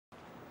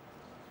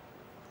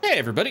Hey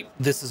everybody,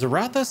 this is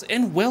Aurathas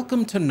and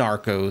welcome to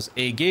Narcos,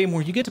 a game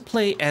where you get to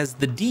play as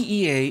the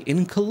DEA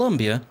in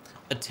Colombia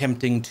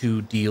attempting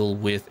to deal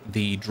with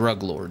the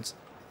drug lords.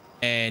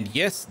 And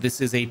yes,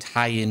 this is a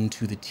tie-in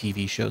to the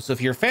TV show, so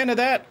if you're a fan of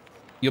that,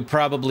 you'll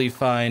probably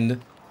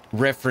find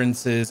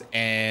references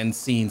and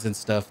scenes and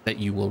stuff that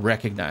you will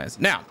recognize.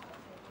 Now,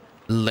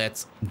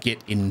 let's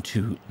get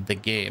into the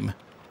game.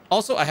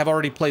 Also, I have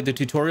already played the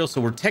tutorial,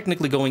 so we're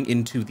technically going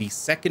into the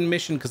second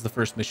mission because the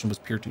first mission was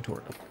pure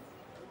tutorial.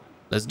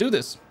 Let's do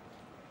this.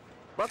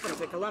 Welcome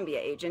to Colombia,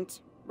 Agent.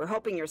 We're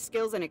hoping your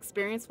skills and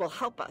experience will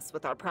help us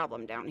with our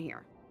problem down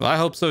here. Well, I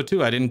hope so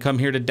too. I didn't come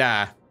here to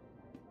die.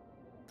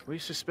 We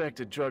suspect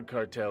a drug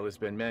cartel has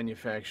been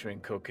manufacturing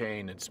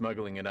cocaine and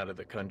smuggling it out of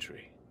the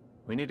country.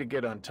 We need to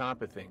get on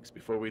top of things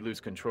before we lose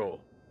control.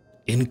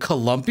 In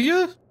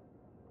Colombia?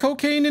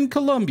 Cocaine in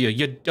Colombia,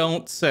 you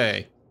don't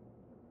say.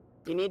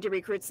 You need to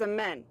recruit some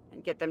men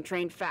and get them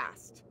trained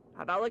fast.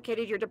 I've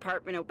allocated your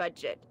department a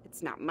budget.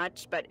 It's not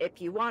much, but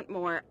if you want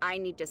more, I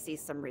need to see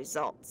some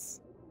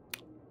results.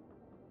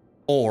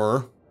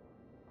 Or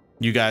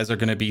you guys are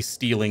going to be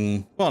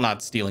stealing, well,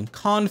 not stealing,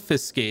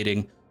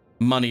 confiscating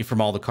money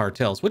from all the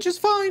cartels, which is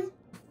fine.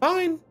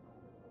 Fine.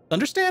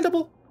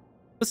 Understandable.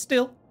 But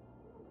still,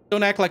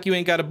 don't act like you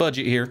ain't got a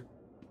budget here.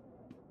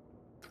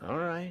 All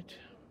right.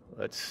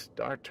 Let's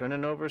start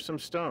turning over some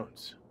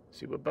stones.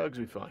 See what bugs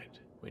we find.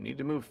 We need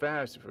to move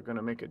fast if we're going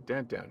to make a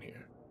dent down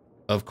here.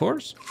 Of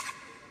course.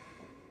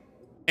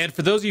 And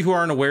for those of you who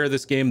aren't aware of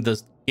this game,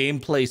 the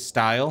gameplay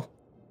style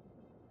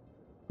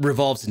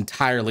revolves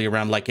entirely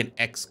around like an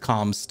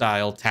XCOM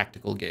style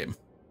tactical game.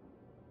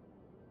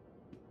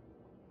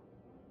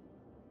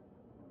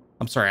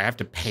 I'm sorry, I have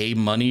to pay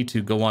money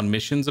to go on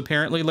missions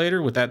apparently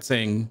later with that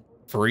saying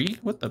free?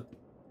 What the?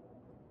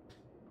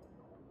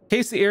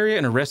 Case the area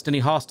and arrest any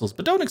hostiles,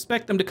 but don't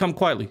expect them to come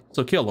quietly,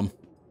 so kill them.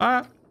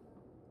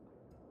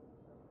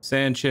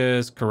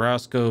 Sanchez,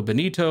 Carrasco,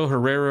 Benito,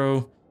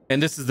 Herrero,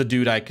 and this is the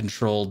dude I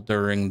controlled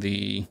during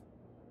the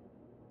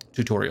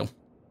tutorial.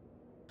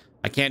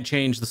 I can't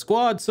change the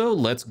squad, so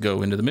let's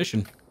go into the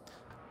mission.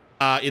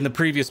 In the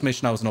previous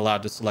mission, I wasn't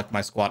allowed to select my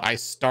squad. I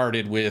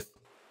started with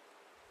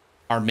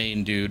our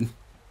main dude,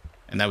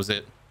 and that was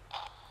it.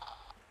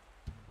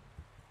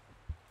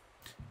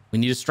 We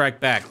need to strike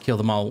back, kill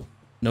them all.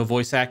 No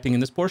voice acting in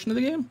this portion of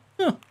the game?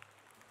 Huh.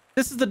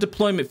 This is the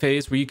deployment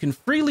phase where you can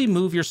freely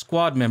move your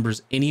squad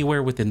members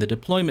anywhere within the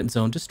deployment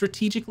zone to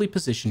strategically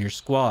position your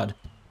squad.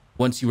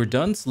 Once you are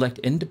done, select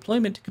end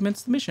deployment to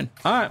commence the mission.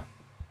 All right.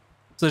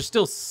 So there's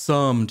still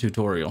some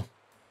tutorial.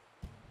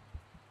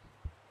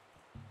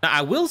 Now,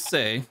 I will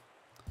say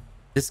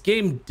this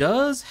game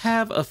does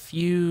have a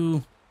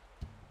few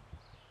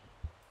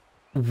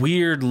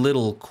weird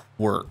little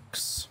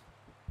quirks,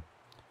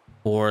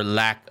 for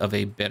lack of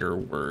a better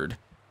word.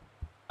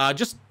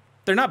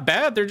 They're not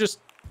bad. They're just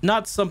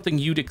not something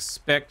you'd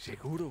expect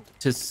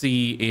to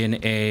see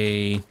in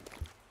a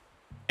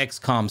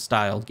XCOM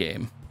style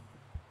game.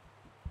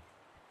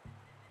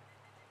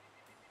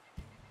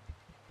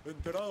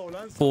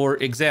 For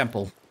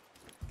example,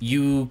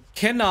 you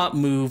cannot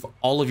move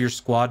all of your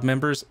squad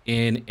members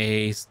in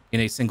a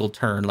single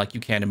turn like you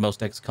can in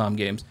most XCOM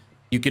games.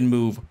 You can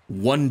move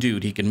one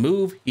dude. He can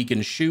move, he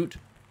can shoot,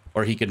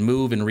 or he can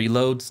move and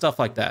reload, stuff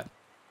like that.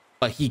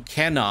 But you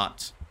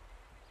cannot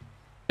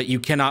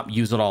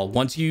use it all.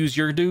 Once you use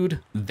your dude,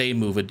 they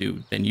move a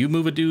dude. Then you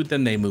move a dude,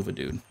 then they move a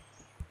dude.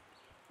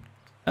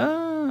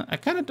 I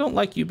kind of don't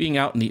like you being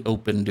out in the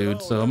open,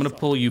 dude, so I'm going to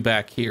pull you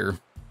back here.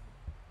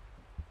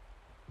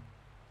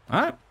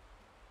 All right.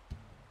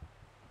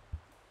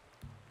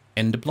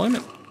 End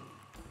deployment.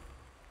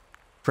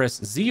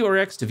 Press Z or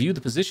X to view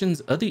the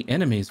positions of the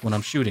enemies when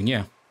I'm shooting,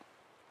 yeah.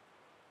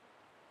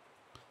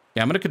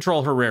 Yeah, I'm going to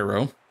control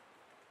Herrero.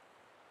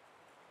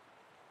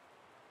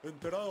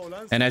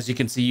 And as you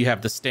can see, you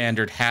have the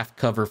standard half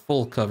cover,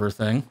 full cover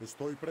thing.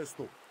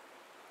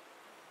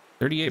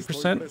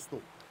 38%.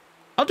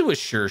 I'll do a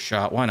sure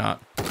shot. Why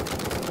not?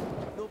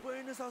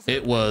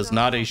 It was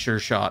not a sure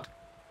shot.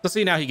 Let's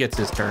see now he gets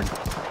his turn.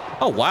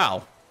 Oh,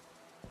 wow.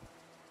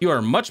 You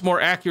are much more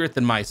accurate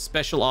than my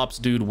special ops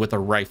dude with a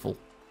rifle.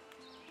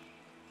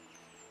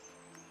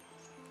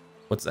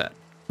 What's that?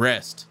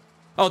 Rest.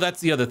 Oh,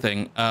 that's the other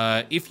thing.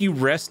 If you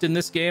rest in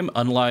this game,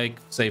 unlike,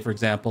 say, for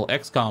example,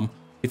 XCOM,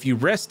 if you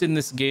rest in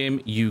this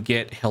game, you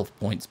get health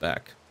points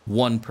back.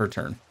 1 per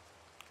turn.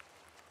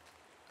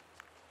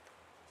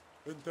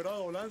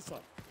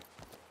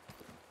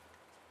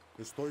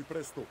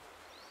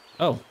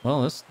 Oh,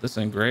 well, this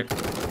ain't great.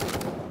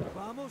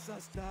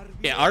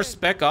 Yeah, our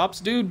spec ops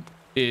dude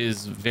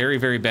is very,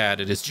 very bad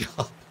at his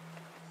job.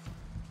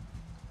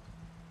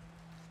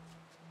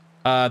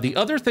 The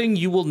other thing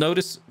you will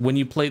notice when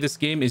you play this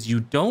game is you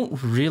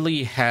don't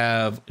really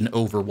have an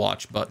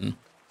Overwatch button.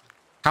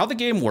 How the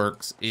game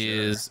works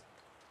is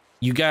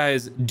you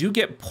guys do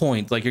get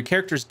points, like your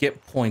characters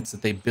get points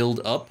that they build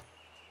up.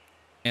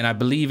 And I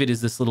believe it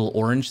is this little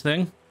orange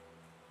thing.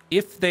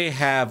 If they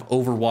have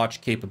Overwatch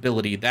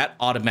capability, that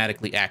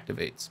automatically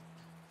activates.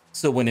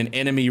 So when an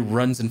enemy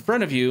runs in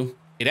front of you,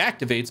 it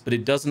activates, but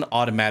it doesn't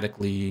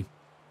automatically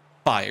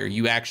fire.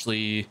 You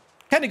actually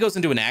kind of goes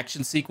into an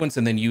action sequence,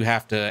 and then you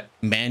have to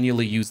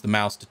manually use the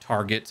mouse to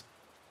target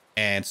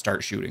and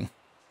start shooting.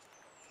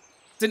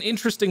 It's an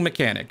interesting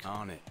mechanic.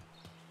 On it.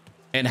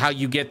 And how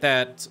you get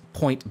that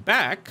point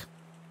back.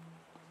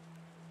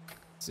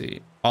 Let's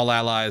see. All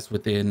allies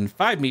within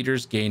 5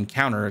 meters gain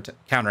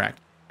counteract.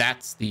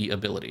 That's the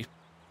ability.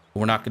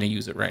 We're not going to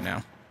use it right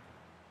now.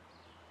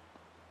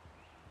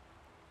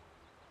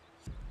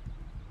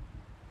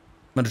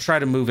 I'm going to try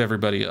to move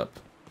everybody up.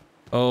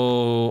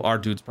 Oh, our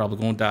dude's probably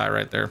going to die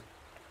right there.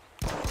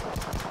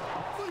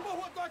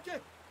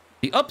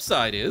 The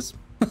upside is,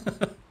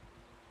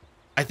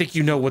 I think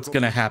you know what's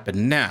going to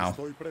happen now.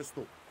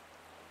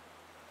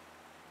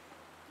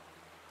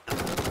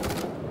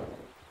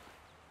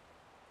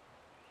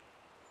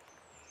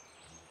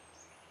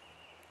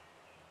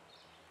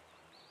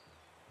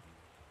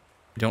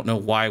 Don't know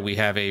why we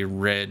have a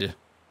red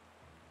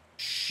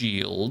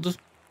shield.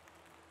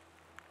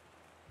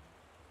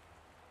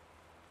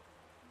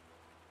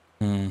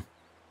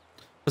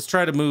 Let's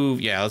try to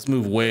move. Yeah, let's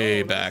move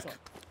way back.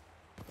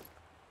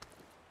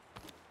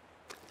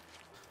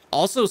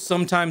 Also,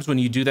 sometimes when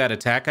you do that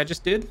attack I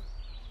just did.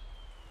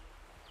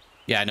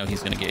 Yeah, I know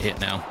he's going to get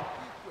hit now.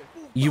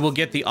 You will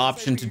get the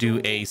option to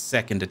do a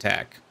second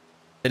attack.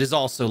 It is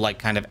also like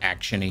kind of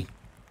action-y.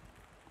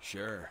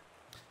 Sure.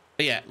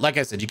 But yeah, like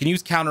I said, you can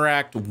use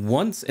counteract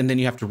once and then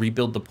you have to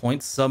rebuild the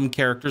points. Some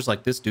characters,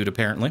 like this dude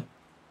apparently,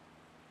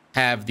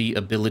 have the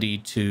ability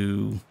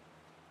to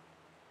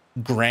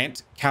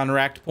grant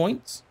counteract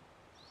points.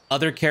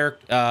 Other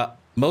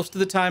most of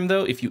the time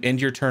though, if you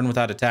end your turn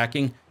without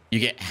attacking, you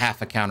get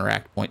half a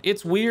counteract point.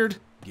 It's weird.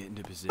 Get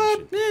into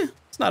position.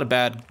 It's not a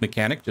bad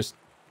mechanic. Just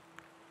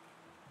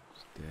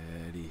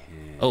steady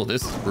hand. Oh,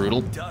 this is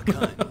brutal. Duck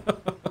hunt.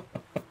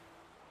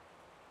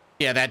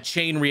 Yeah, that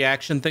chain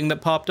reaction thing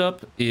that popped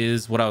up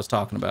is what I was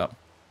talking about.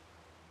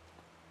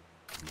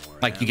 More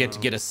like you get to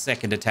ammo. get a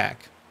second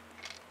attack.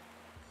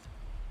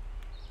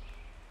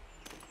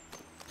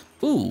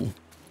 Ooh.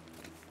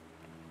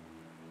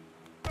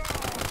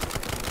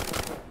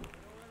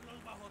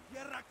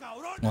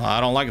 Well,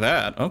 I don't like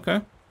that. Okay,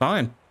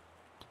 fine.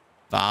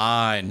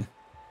 Fine.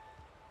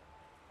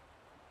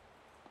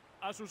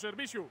 A su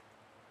servicio.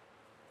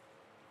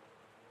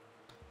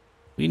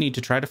 We need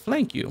to try to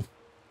flank you.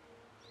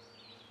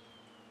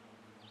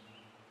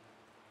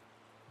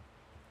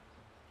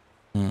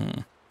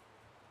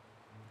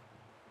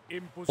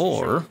 En posición.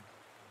 Or...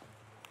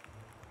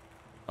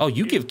 Oh,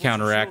 you give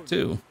counteract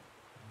too.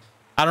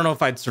 I don't know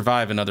if I'd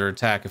survive another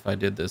attack if I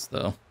did this,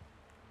 though.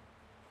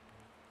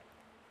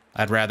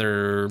 I'd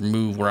rather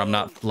move where I'm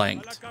not A la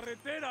flanked.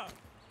 carretera.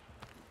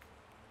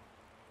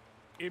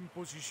 En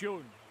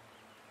posición.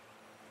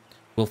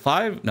 Will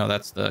 5? No,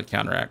 that's the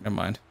counteract. Never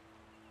mind.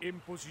 En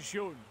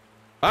posición.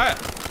 Fire!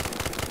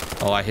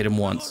 Oh, I hit him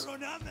once.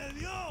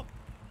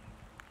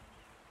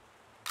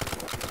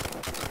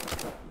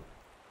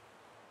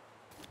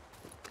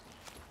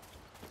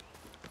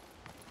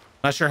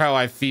 Not sure how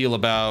I feel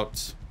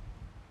about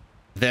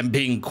them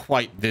being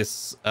quite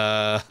this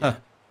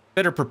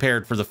better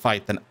prepared for the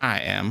fight than I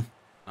am.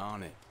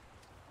 On it.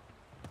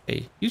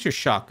 Hey, use your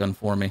shotgun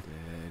for me.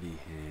 Steady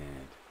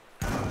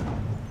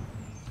hand.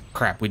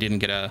 Crap, we didn't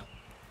get a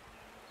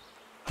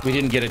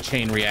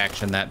chain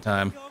reaction that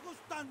time.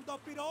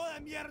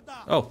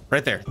 Oh,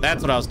 right there.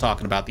 That's what I was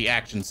talking about, the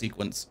action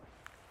sequence.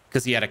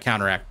 Because he had a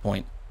counteract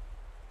point.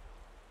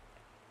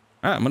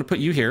 All right, I'm going to put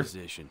you here.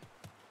 Position.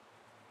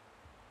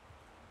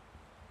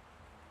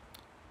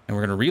 And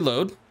we're going to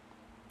reload.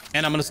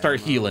 And I'm going to start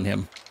healing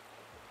him.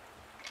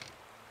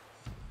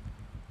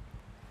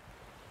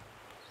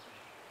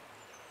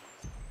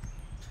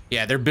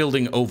 Yeah, they're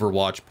building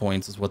Overwatch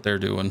points is what they're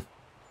doing.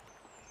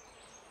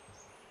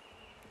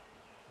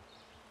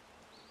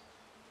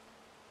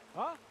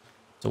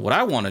 So what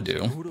I want to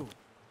do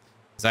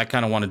is I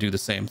kind of want to do the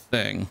same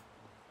thing.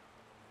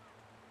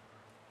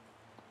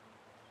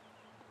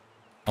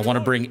 I want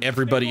to bring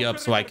everybody up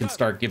so I can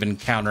start giving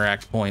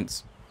counteract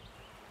points.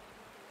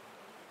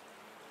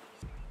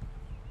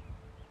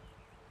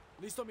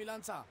 Listo, mi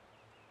lanza.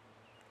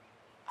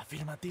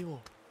 Afirmativo.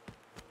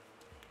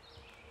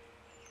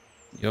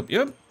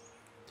 Yep.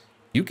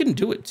 You can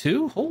do it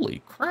too?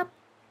 Holy crap.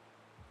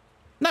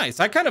 Nice.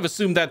 I kind of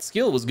assumed that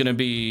skill was going to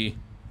be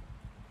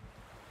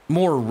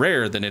more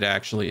rare than it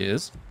actually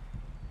is.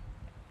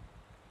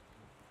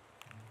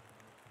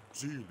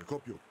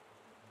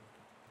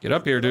 Get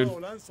up here, dude.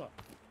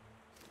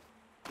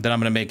 Then I'm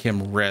going to make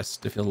him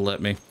rest if he'll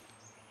let me.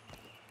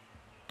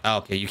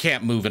 Okay, you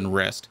can't move and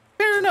rest.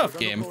 Fair enough,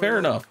 game. Fair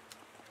enough.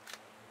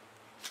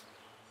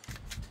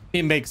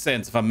 It makes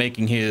sense if I'm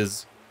making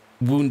his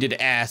wounded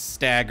ass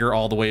stagger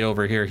all the way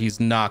over here. He's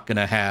not going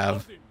to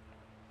have...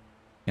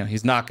 You know,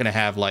 he's not going to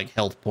have, like,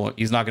 health point.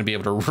 He's not going to be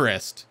able to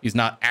rest. He's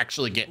not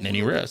actually getting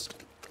any rest.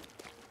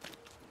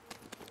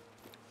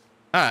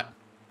 All right.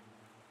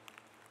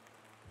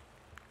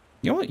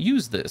 You know what?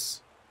 Use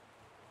this.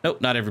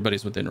 Nope, not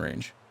everybody's within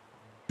range.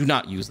 Do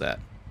not use that.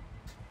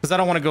 Because I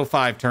don't want to go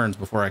 5 turns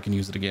before I can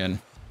use it again.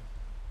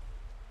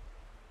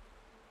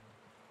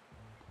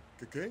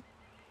 ¿Qué?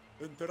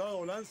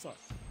 Enterado, lanza.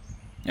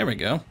 There we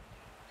go.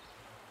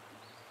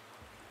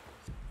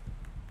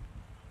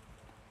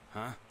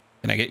 Huh?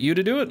 Can I get you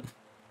to do it?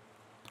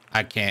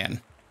 I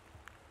can.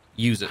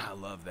 Use it. I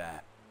love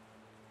that.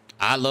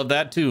 I love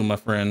that too, my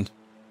friend.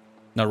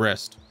 Now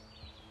rest.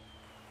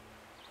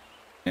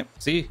 Yep,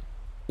 see?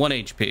 1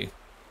 HP.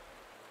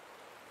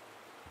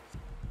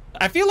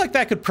 I feel like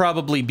that could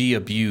probably be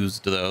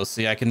abused, though.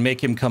 See, I can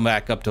make him come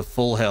back up to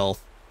full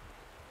health.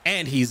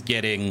 And he's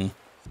getting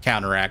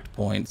counteract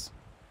points.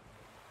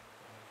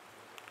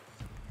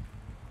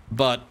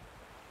 But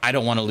I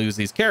don't want to lose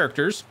these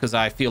characters, because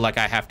I feel like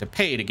I have to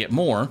pay to get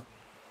more.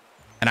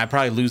 And I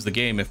probably lose the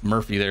game if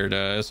Murphy there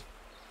does.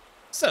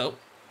 So,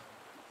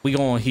 we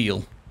gonna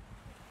heal.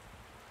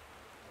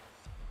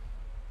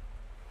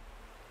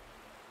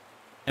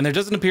 And there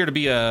doesn't appear to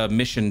be a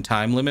mission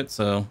time limit,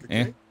 so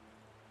eh.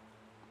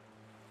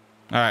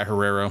 All right,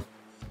 Herrero.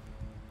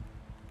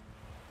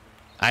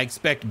 I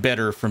expect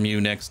better from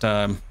you next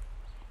time.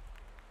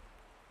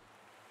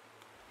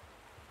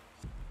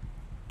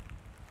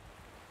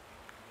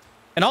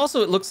 And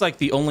also, it looks like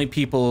the only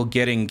people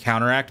getting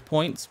counteract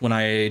points when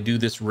I do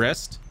this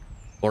rest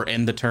or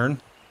end the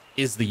turn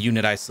is the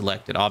unit I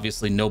selected.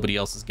 Obviously, nobody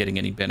else is getting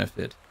any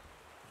benefit.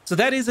 So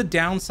that is a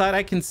downside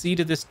I can see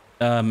to this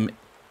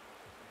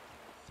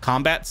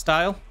combat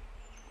style.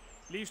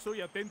 Listo y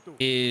atento.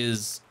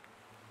 Is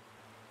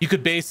you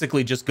could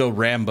basically just go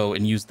Rambo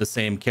and use the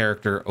same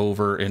character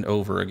over and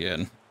over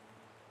again.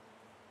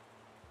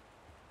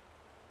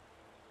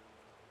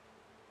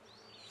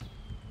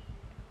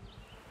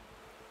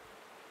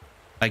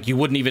 Like, you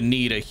wouldn't even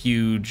need a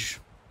huge,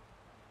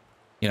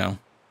 you know,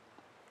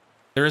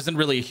 there isn't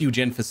really a huge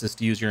emphasis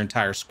to use your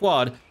entire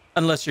squad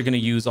unless you're going to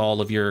use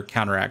all of your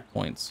counteract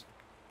points.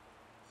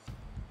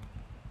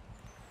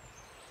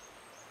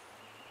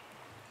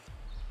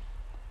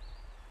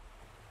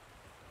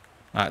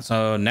 All right,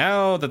 so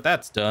now that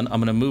that's done, I'm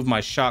going to move my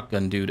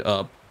shotgun dude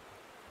up.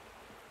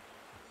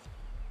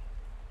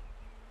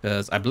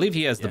 Because I believe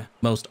he has the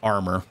most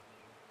armor.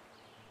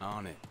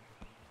 On it.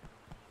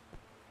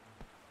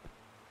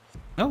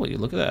 Oh, will you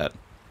look at that.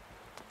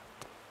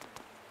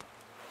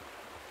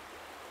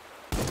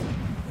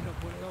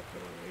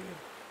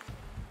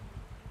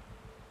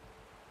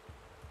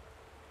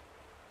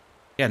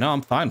 Yeah, no,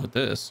 I'm fine with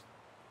this.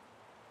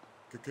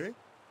 ¿Qué?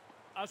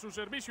 A su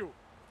servicio.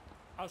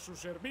 A su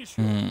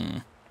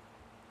servicio.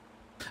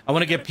 I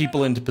want to get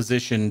people into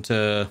position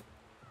to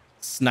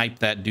snipe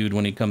that dude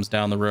when he comes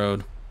down the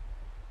road.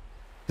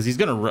 Because he's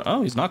going to...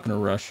 Oh, he's not going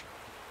to rush.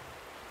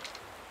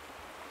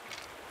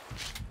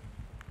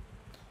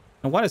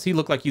 Now, why does he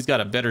look like he's got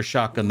a better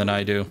shotgun than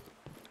I do?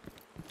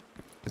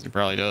 Because he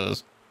probably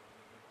does.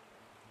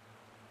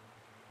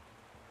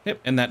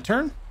 Yep, and that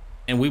turn.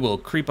 And we will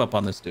creep up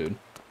on this dude.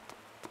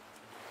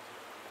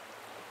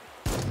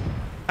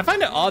 I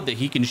find it odd that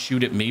he can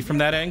shoot at me from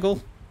that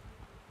angle.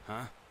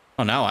 Huh?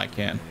 Oh, now I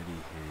can.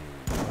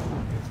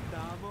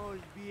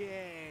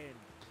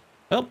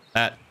 Oh,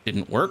 that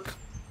didn't work.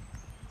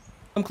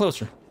 Come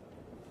closer.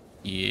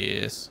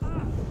 Yes.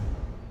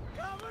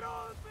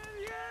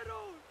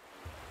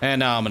 And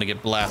now I'm going to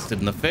get blasted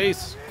in the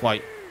face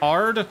quite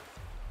hard.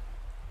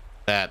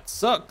 That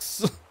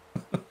sucks.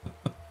 A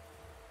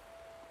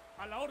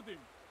la orden.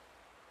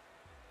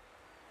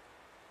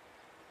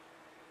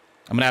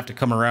 I'm going to have to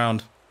come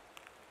around.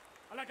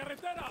 A la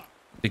carretera.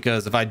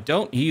 Because if I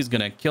don't, he's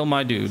going to kill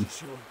my dude.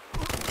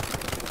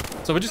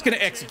 So we're just going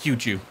to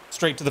execute you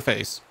straight to the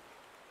face.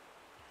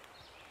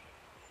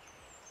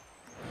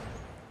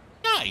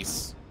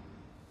 Nice.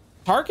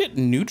 Target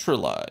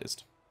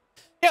neutralized.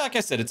 Yeah, like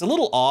I said, it's a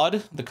little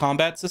odd, the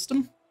combat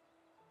system.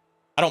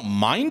 I don't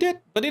mind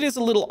it, but it is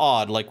a little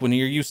odd. Like when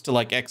you're used to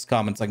like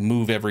XCOM, it's like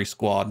move every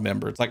squad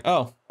member. It's like,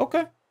 oh,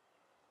 okay.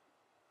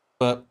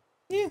 But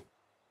yeah.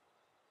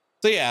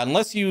 So yeah,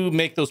 unless you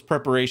make those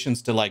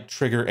preparations to like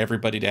trigger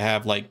everybody to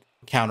have like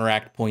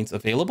counteract points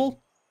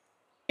available,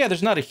 yeah,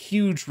 there's not a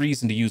huge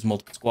reason to use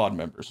multiple squad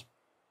members.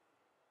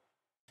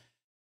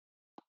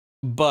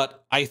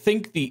 But I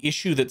think the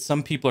issue that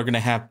some people are going to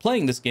have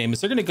playing this game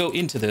is they're going to go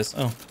into this.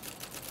 Oh.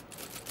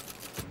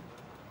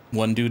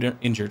 One dude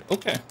injured.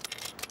 Okay.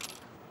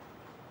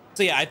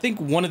 So yeah, I think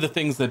one of the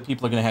things that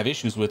people are going to have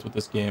issues with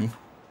this game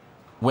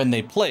when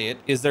they play it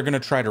is they're going to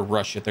try to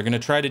rush it. They're going to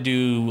try to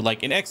do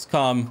like in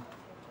XCOM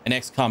and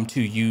XCOM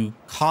 2, you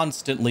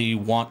constantly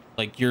want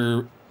like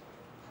you're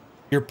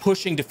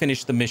pushing to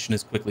finish the mission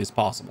as quickly as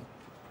possible.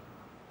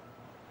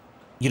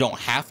 You don't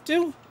have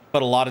to,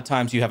 but a lot of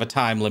times you have a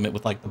time limit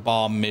with like the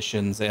bomb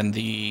missions and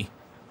the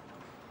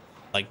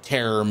like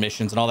terror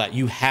missions and all that.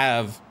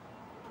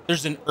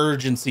 There's an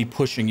urgency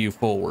pushing you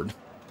forward.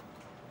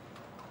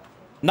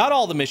 Not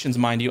all the missions,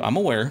 mind you, I'm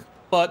aware,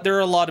 but there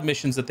are a lot of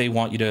missions that they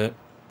want you to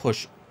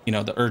push, you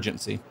know, the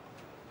urgency.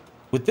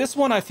 With this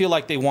one, I feel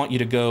like they want you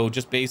to go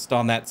just based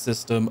on that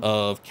system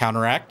of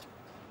counteract.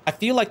 I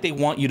feel like they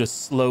want you to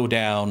slow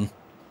down,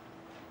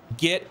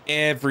 get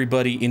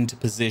everybody into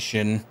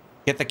position,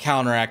 get the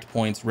counteract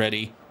points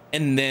ready,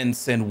 and then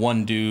send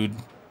one dude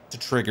to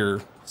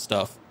trigger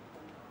stuff.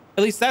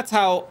 At least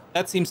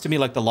that seems to me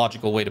like the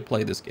logical way to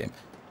play this game.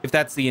 If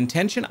that's the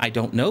intention, I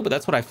don't know, but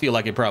that's what I feel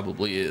like it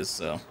probably is,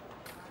 so.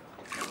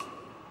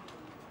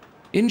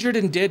 Injured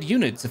and dead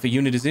units. If a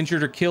unit is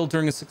injured or killed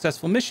during a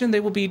successful mission, they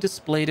will be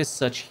displayed as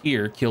such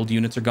here. Killed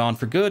units are gone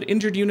for good.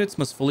 Injured units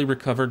must fully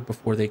recover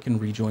before they can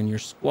rejoin your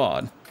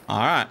squad. All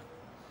right.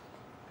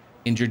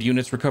 Injured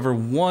units recover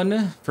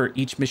 1 for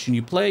each mission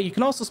you play. You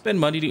can also spend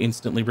money to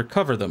instantly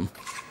recover them.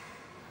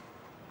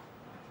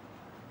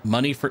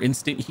 Money for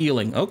instant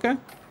healing. Okay.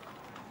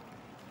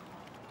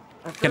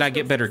 Can I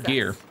get better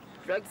gear?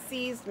 Drugs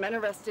seized, men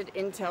arrested,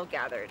 intel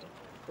gathered.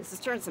 This has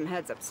turned some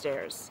heads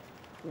upstairs.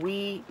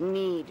 We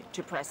need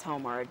to press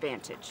home our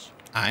advantage.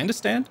 I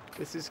understand.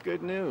 This is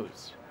good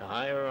news. The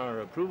higher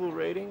our approval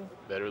rating,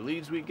 better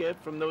leads we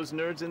get from those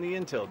nerds in the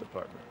intel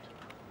department.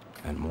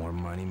 And more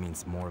money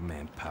means more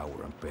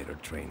manpower and better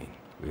training.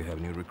 We have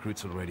new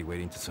recruits already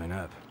waiting to sign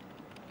up.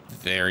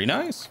 Very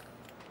nice.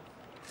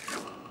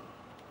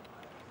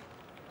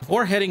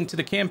 Before heading to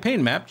the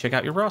campaign map, check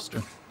out your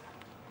roster.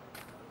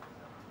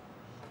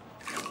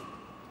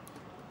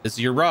 This is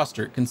your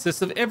roster. It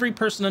consists of every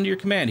person under your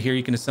command. Here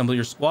you can assemble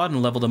your squad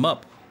and level them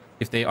up.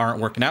 If they aren't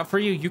working out for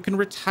you, you can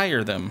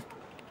retire them.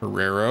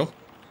 Herrero.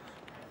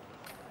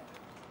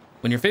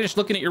 When you're finished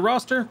looking at your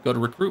roster, go to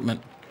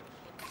recruitment.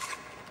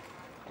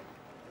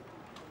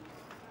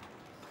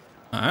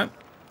 All right.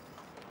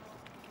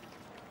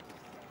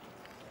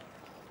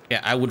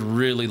 Yeah, I would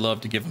really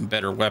love to give them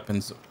better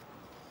weapons.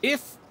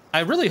 I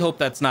really hope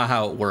that's not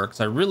how it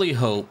works. I really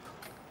hope.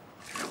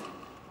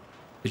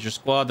 Is your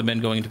squad the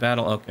men going into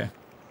battle? Okay.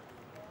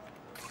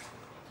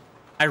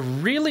 I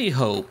really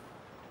hope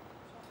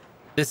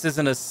this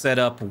isn't a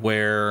setup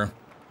where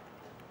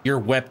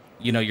your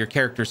your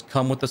characters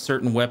come with a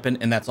certain weapon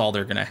and that's all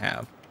they're going to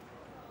have.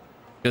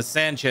 Because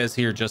Sanchez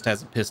here just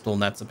has a pistol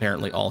and that's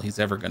apparently all he's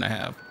ever going to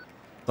have.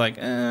 It's like,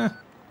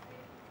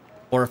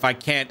 Or if I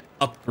can't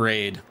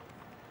upgrade,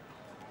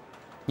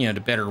 to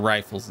better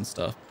rifles and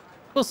stuff.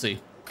 We'll see.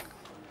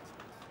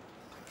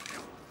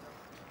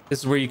 This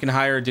is where you can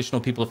hire additional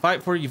people to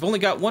fight for you. You've only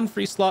got 1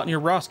 free slot in your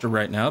roster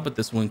right now, but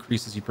this will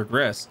increase as you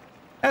progress,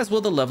 as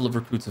will the level of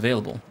recruits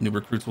available. New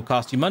recruits will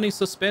cost you money,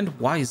 so spend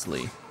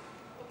wisely.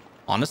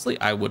 Honestly,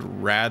 I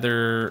would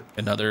rather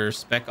another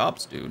Spec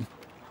Ops dude.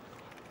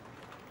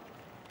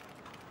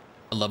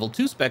 A level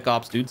 2 Spec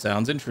Ops dude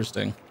sounds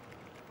interesting.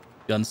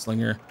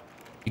 Gunslinger.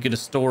 You can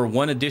store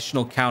 1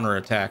 additional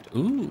counterattack.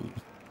 Ooh.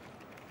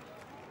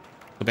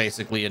 So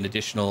basically an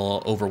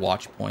additional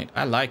Overwatch point.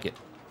 I like it.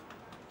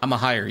 I'm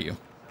gonna hire you.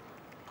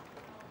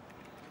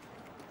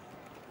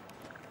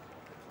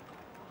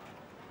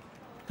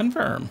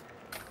 Confirm.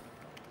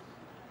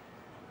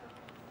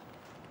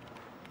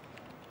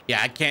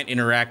 Yeah, I can't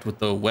interact with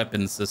the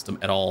weapon system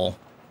at all.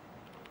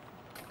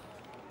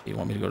 You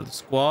want me to go to the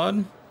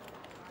squad?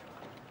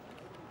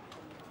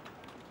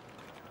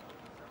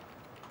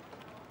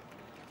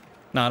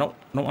 No, I don't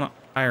want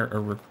to hire a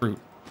recruit.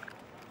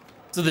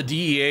 So the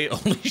DEA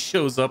only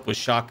shows up with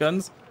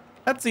shotguns?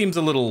 That seems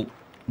a little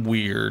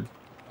weird,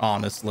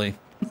 honestly.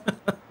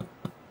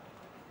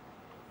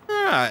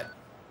 Alright.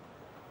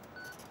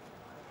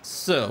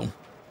 So,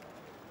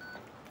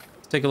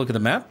 let's take a look at the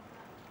map.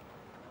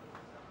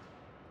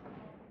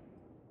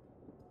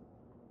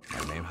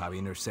 My men have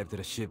intercepted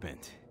a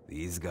shipment.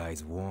 These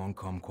guys won't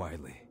come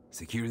quietly.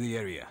 Secure the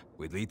area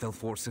with lethal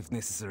force if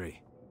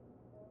necessary.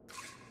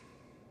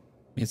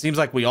 It seems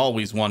like we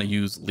always want to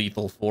use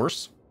lethal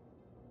force,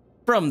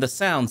 from the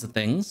sounds of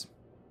things.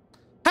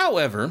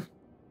 However,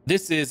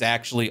 this is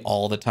actually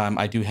all the time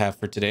I do have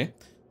for today.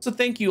 So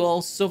thank you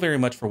all so very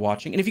much for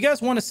watching. And if you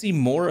guys want to see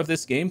more of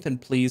this game, then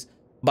please,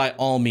 by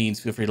all means,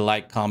 feel free to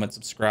like, comment,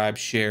 subscribe,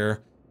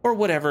 share, or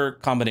whatever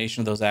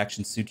combination of those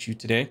actions suits you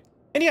today.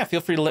 And yeah,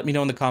 feel free to let me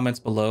know in the comments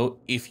below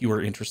if you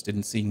are interested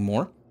in seeing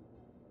more.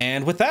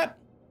 And with that,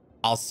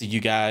 I'll see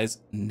you guys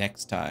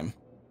next time.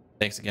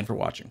 Thanks again for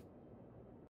watching.